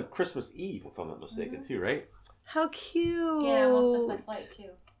 You left on Christmas Eve, if I'm not mistaken, too, right? How cute. Yeah, I almost missed my flight, too.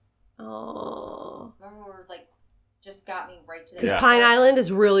 Oh. Remember, we were like, just got me right to the... Because Pine Island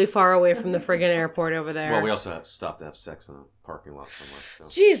is really far away from the friggin' airport over there. Well, we also stopped to have sex in a parking lot somewhere. So.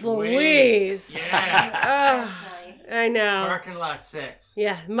 Jeez Louise. Yeah. That's nice. I know. Parking lot 6.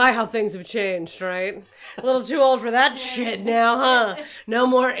 Yeah, how things have changed, right? A little too old for that shit now, huh? No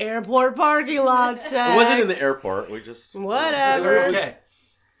more airport parking lot sex. It wasn't in the airport. We just... Whatever. Okay.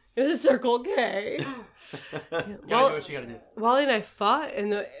 It was a Circle K. Gotta do what you gotta do. Wally and I fought in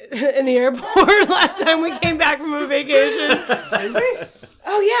the airport last time we came back from a vacation. Did we?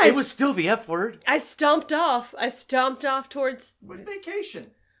 Oh yeah, it was still the F word. I stomped off towards With vacation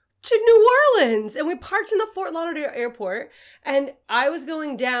to New Orleans, and we parked in the Fort Lauderdale airport. And I was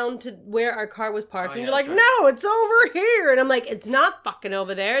going down to where our car was parked. And you're like, no, it's over here. And I'm like, it's not fucking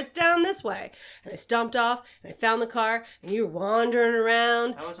over there. It's down this way. And I stomped off, and I found the car, and you were wandering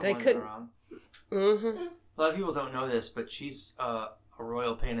around. I wasn't and wandering around. Mm-hmm. A lot of people don't know this, but she's a a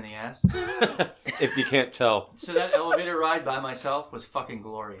royal pain in the ass. If you can't tell. So that elevator ride by myself was fucking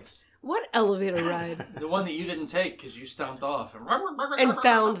glorious. What elevator ride? The one that you didn't take because you stomped off. And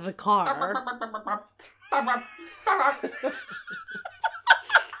found the car.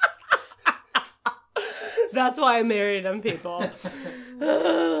 That's why I married him, people.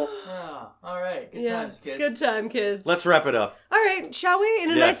 Oh, all right. Good times, kids. Good time, kids. Let's wrap it up. All right, shall we?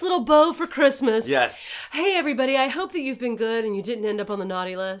 In a nice little bow for Christmas. Yes. Hey, everybody. I hope that you've been good and you didn't end up on the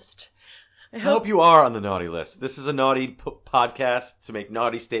naughty list. I hope you are on the naughty list. This is a naughty podcast to make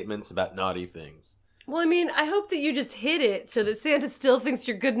naughty statements about naughty things. Well, I mean, I hope that you just hid it so that Santa still thinks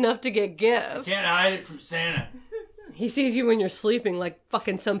you're good enough to get gifts. You can't hide it from Santa. He sees you when you're sleeping like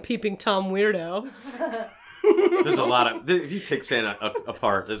fucking some peeping Tom weirdo. There's a lot of... If you take Santa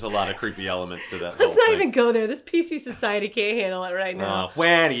apart, there's a lot of creepy elements to that. Let's not even go there. This PC society can't handle it right now.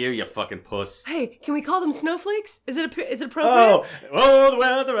 Where are you fucking puss? Hey, can we call them snowflakes? Is it appropriate? Oh, the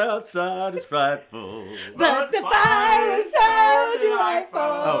weather outside is frightful. But the fire is so delightful.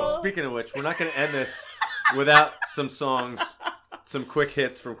 Oh, speaking of which, we're not going to end this without some songs, some quick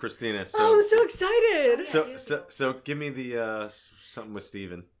hits from Christina. So, I'm so excited. So give me the something with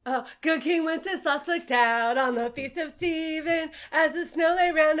Stephen. Oh, good King Wenceslas looked out on the feast of Stephen as the snow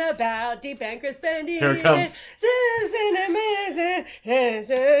lay round about, deep and crisp and even. Here it comes.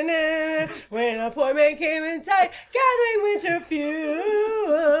 When a poor man came in sight, gathering winter fuel.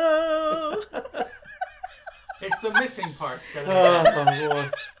 It's the missing parts. Boy.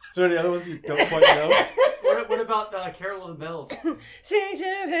 Is there any other ones you don't quite know? What about Carol of the Bells?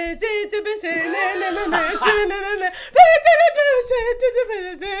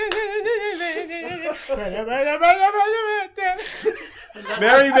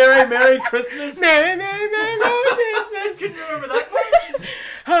 Merry, Merry, Merry Christmas. Merry, Merry, Merry, Merry Christmas. Can you remember that part?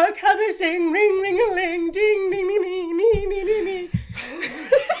 Hark how they sing, ring, ring-a-ling, ding, ding, ding, ding, ding, ding, ding, ding.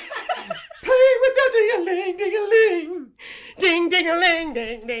 Play with your ding-a-ling, ding-a-ling. Ding, ding-a-ling,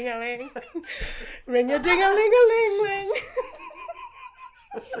 ding, ding-a-ling. Ring a ding-a-ling-a-ling-ling.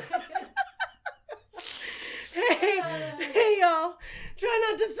 Hey, y'all. Try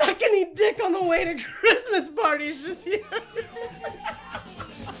not to suck any dick on the way to Christmas parties this year.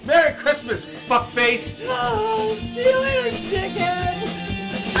 Merry Christmas, fuckface. Oh, see you later, dickhead.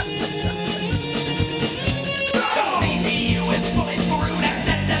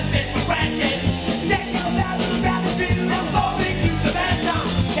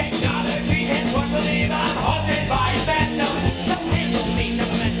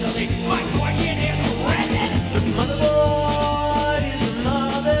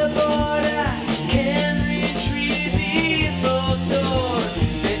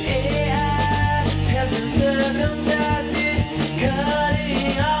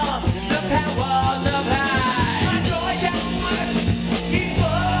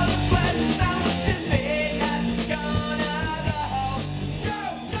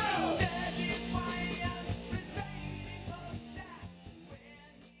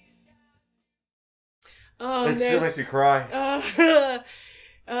 It still makes me cry.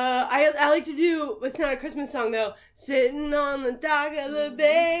 I like to do, it's not a Christmas song though, sitting on the dock of the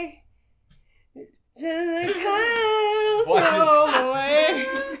bay, the clouds roll away,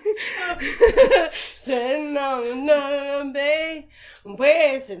 sitting on the bay,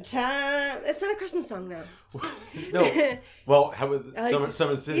 wasting time. It's not a Christmas song though. No. Well, how about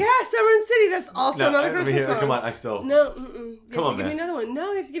Summer City? Yeah, Summer City. That's also not a Christmas song. Come on, I still. No, Come on, give man. me another one.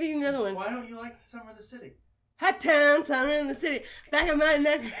 No, you have to give me another one. Why don't you like Summer of the City? Hot town, summer in the city. Back of my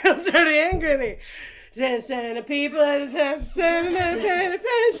neck feels dirty and gritty. Santa people at the time.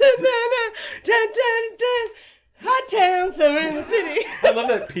 Hot town, summer in the city. I love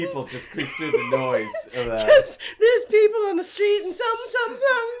that people just creeps through the noise of that. Because there's people on the street and some.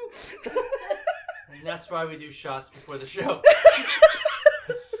 And that's why we do shots before the show.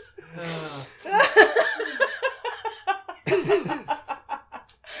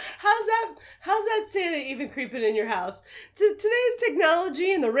 How's that Santa even creeping in your house? Today's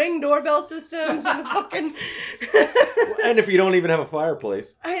technology and the Ring doorbell systems and the fucking... And if you don't even have a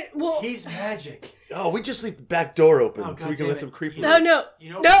fireplace. He's magic. Oh, we just leave the back door open so we can let some creep in. No.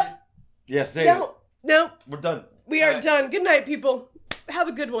 You know nope. Yes, No. We're done. We are done. Good night, people. Have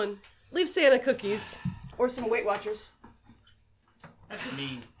a good one. Leave Santa cookies. Or some Weight Watchers. That's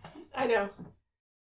mean. I know.